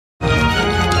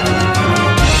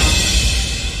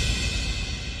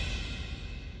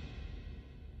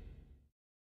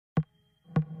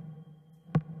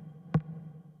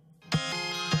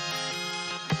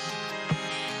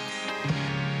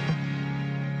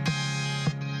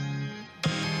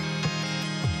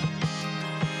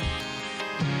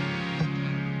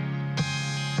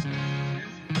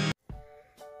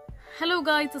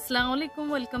guys, assalamu alaikum.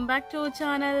 Welcome back to our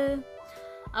channel.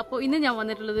 അപ്പോൾ ഇന്ന് ഞാൻ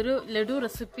വന്നിട്ടുള്ളത് ഒരു ലഡു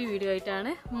റെസിപ്പി വീഡിയോ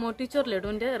ആയിട്ടാണ്. മോട്ടിച്ചോർ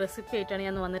ലഡുവിൻ്റെ റെസിപ്പി ആയിട്ടാണ്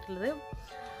ഞാൻ വന്നിട്ടുള്ളത്.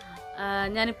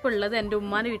 ഞാനിപ്പോൾ ഉള്ളത് എൻ്റെ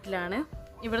ഉമ്മാൻ്റെ വീട്ടിലാണ്.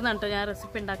 ഇവിടെ നിന്നാണ് കേട്ടോ ഞാൻ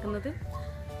റെസിപ്പി ഉണ്ടാക്കുന്നത്.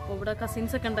 അപ്പോൾ ഇവിടെ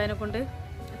കസിൻസൊക്കെ ഉണ്ടായതിനെ കൊണ്ട്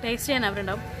ടേസ്റ്റ് ചെയ്യാൻ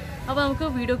അവരുണ്ടാവും. അപ്പോൾ നമുക്ക്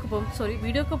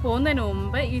വീഡിയോക്ക് പോകുന്നതിന്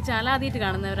മുമ്പ് ഈ ചാനൽ ആദ്യമായിട്ട്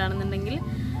കാണുന്നവരാണെന്നുണ്ടെങ്കിൽ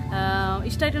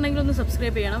ഇഷ്ടമായിട്ടുണ്ടെങ്കിൽ ഒന്ന്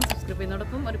സബ്സ്ക്രൈബ് ചെയ്യണം. സബ്സ്ക്രൈബ്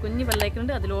ചെയ്യുന്നതോടൊപ്പം ഒരു കുഞ്ഞ്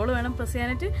ബെല്ലൈക്കനുണ്ട്, അതിലോളം വേണം പ്രസ്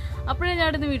ചെയ്യാനായിട്ട്. അപ്പോഴേ ഞാൻ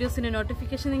ഇടുന്ന വീഡിയോസിൻ്റെ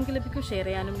നോട്ടിഫിക്കേഷൻ നിങ്ങൾക്ക് ലഭിക്കും. ഷെയർ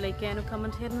ചെയ്യാനും ലൈക്ക് ചെയ്യാനും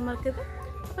കമൻറ്റ് ചെയ്യാനും മറക്കരുത്.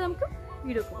 അപ്പോൾ നമുക്ക്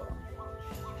വീഡിയോക്ക് പോകാം.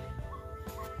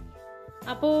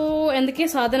 അപ്പോൾ എന്തൊക്കെ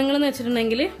സാധനങ്ങളെന്ന്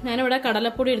വെച്ചിട്ടുണ്ടെങ്കിൽ ഞാനിവിടെ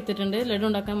കടലപ്പൊടി എടുത്തിട്ടുണ്ട്. ലഡു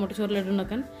ഉണ്ടാക്കാൻ, മോട്ടിച്ചോറ് ലഡു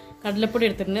ഉണ്ടാക്കാൻ കടലപ്പൊടി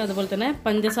എടുത്തിട്ടുണ്ട്. അതുപോലെ തന്നെ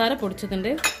പഞ്ചസാര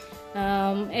പൊടിച്ചതുണ്ട്,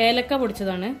 ഏലക്ക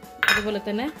പൊടിച്ചതാണ്. അതുപോലെ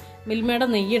തന്നെ മിൽമയുടെ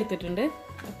നെയ്യ് എടുത്തിട്ടുണ്ട്.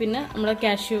 പിന്നെ നമ്മുടെ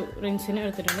കാഷ്യൂ റിൻസിന്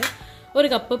എടുത്തിട്ടുണ്ട്. ഒരു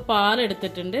കപ്പ്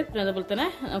പാലെടുത്തിട്ടുണ്ട്. പിന്നെ അതുപോലെ തന്നെ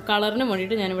കളറിന്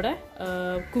വേണ്ടിയിട്ട് ഞാനിവിടെ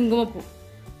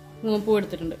കുങ്കുമപ്പൂ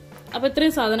എടുത്തിട്ടുണ്ട്. അപ്പോൾ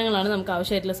ഇത്രയും സാധനങ്ങളാണ് നമുക്ക്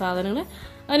ആവശ്യമായിട്ടുള്ള സാധനങ്ങൾ.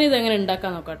 അതിനിതെങ്ങനെ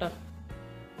ഉണ്ടാക്കാൻ നോക്കാം കേട്ടോ.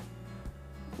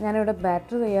 ഞാനിവിടെ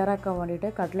ബാറ്റർ തയ്യാറാക്കാൻ വേണ്ടിയിട്ട്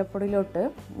കടലപ്പൊടിയിലോട്ട്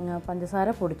പഞ്ചസാര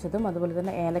പൊടിച്ചതും അതുപോലെ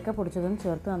തന്നെ ഏലക്ക പൊടിച്ചതും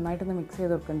ചേർത്ത് നന്നായിട്ടൊന്ന് മിക്സ്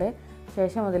ചെയ്ത് കൊടുക്കുന്നുണ്ട്.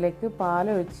 ശേഷം അതിലേക്ക്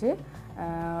പാലൊഴിച്ച്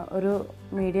ഒരു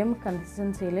മീഡിയം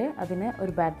കൺസിസ്റ്റൻസിയിൽ അതിനെ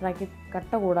ഒരു ബാറ്ററാക്കി,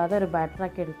 കട്ട കൂടാതെ ഒരു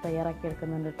ബാറ്ററാക്കി തയ്യാറാക്കി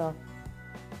എടുക്കുന്നുണ്ട് കേട്ടോ.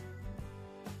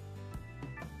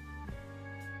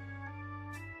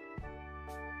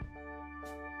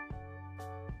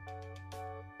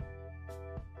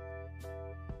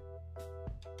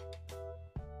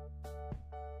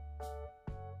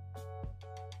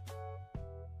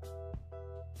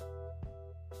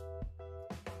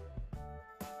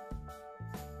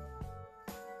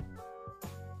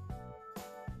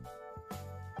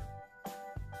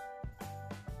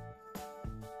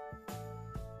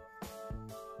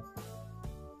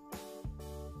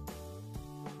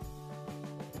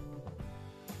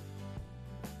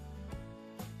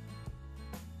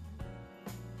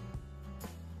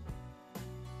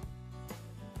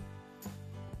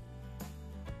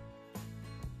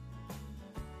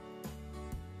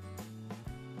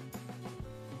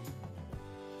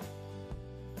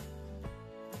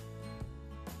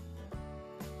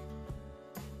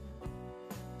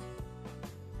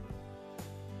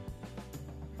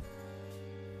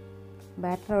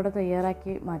 ബാറ്റർ അവിടെ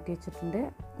തയ്യാറാക്കി മാറ്റി വെച്ചിട്ടുണ്ട്.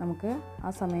 നമുക്ക് ആ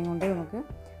സമയം കൊണ്ട് നമുക്ക്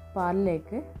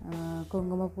പാലിലേക്ക്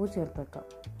കുങ്കുമപ്പൂ ചേർത്ത് വെക്കാം.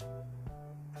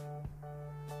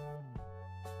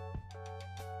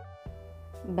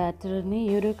 ബാറ്ററിന്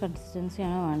ഈ ഒരു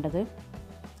കൺസിസ്റ്റൻസിയാണ് വേണ്ടത്.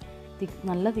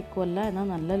 നല്ല തിക്കുമല്ല, എന്നാൽ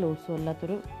നല്ല ലൂസും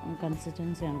അല്ലാത്തൊരു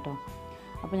കൺസിസ്റ്റൻസിയാണ് കേട്ടോ.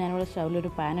 അപ്പോൾ ഞാനിവിടെ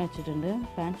സ്റ്റൗവിലൊരു പാൻ വെച്ചിട്ടുണ്ട്.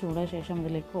 പാൻ ചൂടായ ശേഷം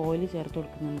അതിലേക്ക് ഓയിൽ ചേർത്ത്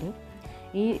കൊടുക്കുന്നുണ്ട്.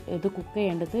 ഇത് കുക്ക്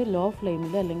ചെയ്യേണ്ടത് ലോ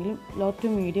ഫ്ലെയിമിൽ അല്ലെങ്കിൽ ലോ ടു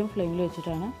മീഡിയം ഫ്ലെയിമിൽ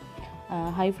വെച്ചിട്ടാണ്.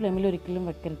 ഹൈ ഫ്ലെയിമിൽ ഒരിക്കലും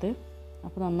വെക്കരുത്.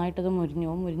 അപ്പോൾ നന്നായിട്ടത്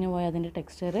മുരിഞ്ഞു പോയാൽ അതിൻ്റെ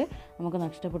ടെക്സ്ചർ നമുക്ക്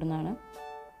നഷ്ടപ്പെടുന്നതാണ്.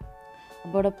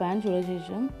 അപ്പോൾ ഇവിടെ പാൻ ചൂടായ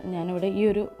ശേഷം ഞാനിവിടെ ഈ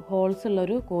ഒരു ഹോൾസ്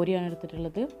ഉള്ളൊരു കോരിയാണ്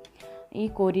എടുത്തിട്ടുള്ളത്. ഈ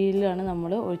കോരിയിലാണ്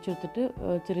നമ്മൾ ഒഴിച്ചെടുത്തിട്ട്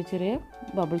ചെറിയ ചെറിയ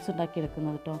ബബിൾസ്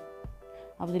ഉണ്ടാക്കിയെടുക്കുന്നത് കേട്ടോ.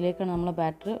 അപ്പോൾ ഇതിലേക്കാണ് നമ്മൾ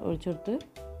ബാറ്റർ ഒഴിച്ചെടുത്ത്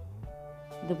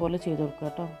ഇതുപോലെ ചെയ്ത് കൊടുക്കുക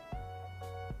കേട്ടോ.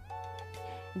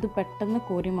 ഇത് പെട്ടെന്ന്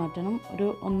കോരി മാറ്റണം. ഒരു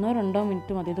 1-2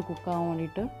 മിനിറ്റ് മതി ഇത് കുക്കാവാൻ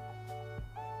വേണ്ടിയിട്ട്.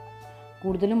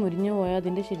 കൂടുതലും മുരിഞ്ഞു പോയാൽ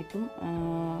അതിൻ്റെ ശരിക്കും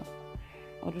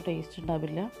ഒരു ടേസ്റ്റ്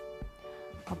ഉണ്ടാവില്ല.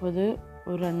 അപ്പോൾ ഇത്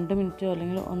ഒരു 2 മിനിറ്റോ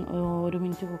അല്ലെങ്കിൽ 1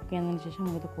 മിനിറ്റ് കുക്ക് ചെയ്യുന്നതിന് ശേഷം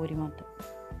നമുക്കിത് കോരി മാറ്റാം.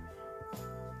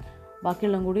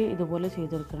 ബാക്കിയുള്ളതും കൂടി ഇതുപോലെ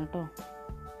ചെയ്തെടുക്കണം കേട്ടോ.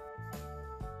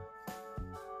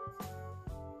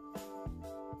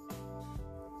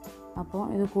 അപ്പോൾ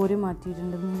ഇത് കോരി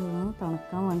മാറ്റിയിട്ടുണ്ടെന്ന്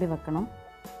തണുക്കാൻ വേണ്ടി വെക്കണം.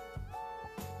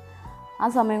 ആ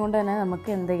സമയം കൊണ്ട് തന്നെ നമുക്ക്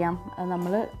എന്ത് ചെയ്യാം,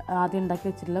 നമ്മൾ ആദ്യം ഉണ്ടാക്കി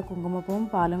വെച്ചിട്ടുള്ള കുങ്കുമപ്പൂവും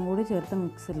പാലും കൂടി ചേർത്ത്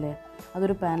മിക്സില്ലേ,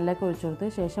 അതൊരു പാനിലേക്ക് ഒഴിച്ചു കൊടുത്ത്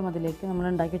ശേഷം അതിലേക്ക് നമ്മൾ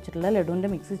ഉണ്ടാക്കി വെച്ചിട്ടുള്ള ലഡുവിൻ്റെ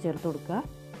മിക്സ് ചേർത്ത് കൊടുക്കുക.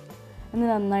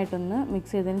 എന്നിട്ട് നന്നായിട്ടൊന്ന്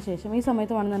മിക്സ് ചെയ്തതിന് ശേഷം ഈ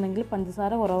സമയത്ത് വേണമെന്നുണ്ടെങ്കിൽ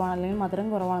പഞ്ചസാര കുറവാണ് അല്ലെങ്കിൽ മധുരം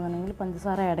കുറവാണെന്നുണ്ടെങ്കിൽ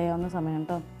പഞ്ചസാര ആഡ് ചെയ്യാവുന്ന സമയം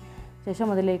കേട്ടോ. ശേഷം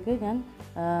അതിലേക്ക് ഞാൻ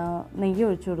നെയ്യ്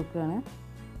ഒഴിച്ചു കൊടുക്കുകയാണ്.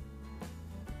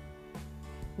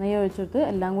 നെയ്യ് ഒഴിച്ചെടുത്ത്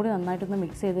എല്ലാം കൂടി നന്നായിട്ടൊന്ന്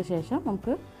മിക്സ് ചെയ്ത ശേഷം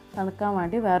നമുക്ക് തണുക്കാൻ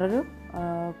വേണ്ടി വേറൊരു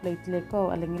പ്ലേറ്റിലേക്കോ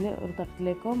അല്ലെങ്കിൽ ഒരു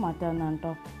തട്ടിലേക്കോ മാറ്റാവുന്നതാണ്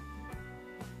കേട്ടോ.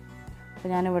 അപ്പോൾ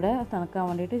ഞാനിവിടെ തണുക്കാൻ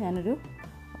വേണ്ടിയിട്ട് ഞാനൊരു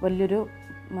വലിയൊരു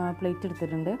പ്ലേറ്റ്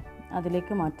എടുത്തിട്ടുണ്ട്,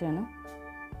 അതിലേക്ക് മാറ്റുകയാണ്.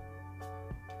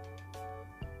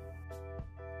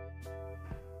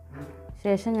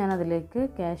 ശേഷം ഞാൻ അതിലേക്ക്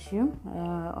കാഷ്യൂം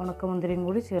ഉണക്കമുന്തിരിയും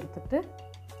കൂടി ചേർത്തിട്ട്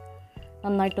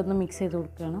നന്നായിട്ടൊന്ന് മിക്സ് ചെയ്ത്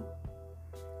കൊടുക്കുകയാണ്.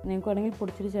 നിങ്ങൾക്ക് വേണമെങ്കിൽ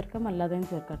പൊടിച്ചിട്ട് ചേർക്കാം, അല്ലാതെയും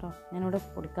ചേർക്കാം കേട്ടോ. ഞാനിവിടെ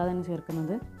പൊടിക്കാതെയാണ്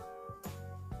ചേർക്കുന്നത്.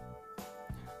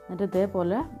 എന്നിട്ട്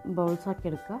ഇതേപോലെ ബൗൾസാക്കി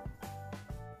എടുക്കുക.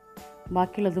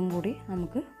 ബാക്കിയുള്ളതും കൂടി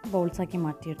നമുക്ക് ബൗൾസാക്കി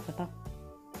മാറ്റിയെടുക്കാം കേട്ടോ.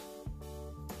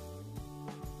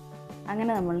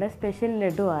 അങ്ങനെ നമ്മളുടെ സ്പെഷ്യൽ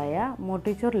ലഡു ആയ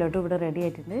മോട്ടിച്ചോർ ലഡു ഇവിടെ റെഡി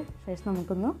ആയിട്ടുണ്ട്. ശേഷം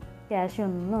നമുക്കൊന്ന് കാഷ്യൂ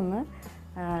ഒന്ന്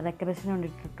ഡെക്കറേഷന്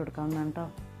വേണ്ടിയിട്ട് ഇട്ട് കൊടുക്കാവുന്നതാണ് കേട്ടോ.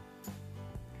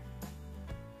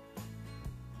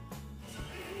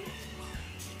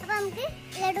 അപ്പോൾ നമുക്ക്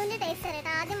ലഡുവിൻ്റെ ടേസ്റ്റ് അറിയാം.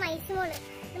 ആദ്യം മൈസി മോള്,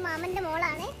 ഇത് മാമൻ്റെ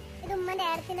മോളാണ്, ഇത് ഉമ്മൻ്റെ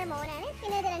ഏടത്തിൻ്റെ മോനാണ്,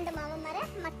 പിന്നെ ഇത് 2 മാമന്മാരെ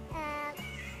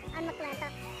ആൺമക്കളാണ് കേട്ടോ.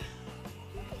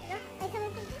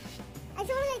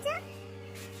 ഐസമോള് കഴിച്ചാ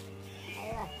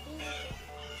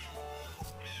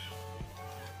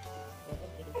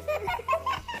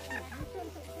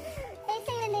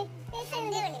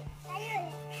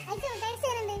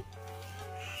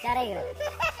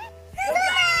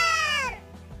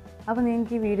അപ്പോൾ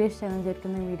നിങ്ങൾക്ക് ഈ വീഡിയോ ഇഷ്ടമാണെന്ന്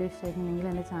വിചാരിക്കുന്ന വീഡിയോ ഇഷ്ടമായിട്ടുണ്ടെങ്കിൽ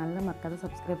എൻ്റെ ചാനൽ മറക്കാതെ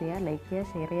സബ്സ്ക്രൈബ് ചെയ്യുക, ലൈക്ക് ചെയ്യുക,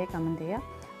 ഷെയർ ചെയ്യുക, കമൻറ്റ് ചെയ്യുക.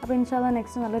 അപ്പോൾ ഇൻഷാ അല്ലാഹ്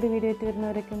നെക്സ്റ്റ് നല്ലൊരു വീഡിയോ ആയിട്ട്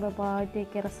വരുന്നവരേക്കും ബൈ,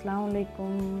 ടേക്ക് കെയർ, അസ്സലാമു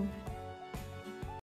അലൈക്കും.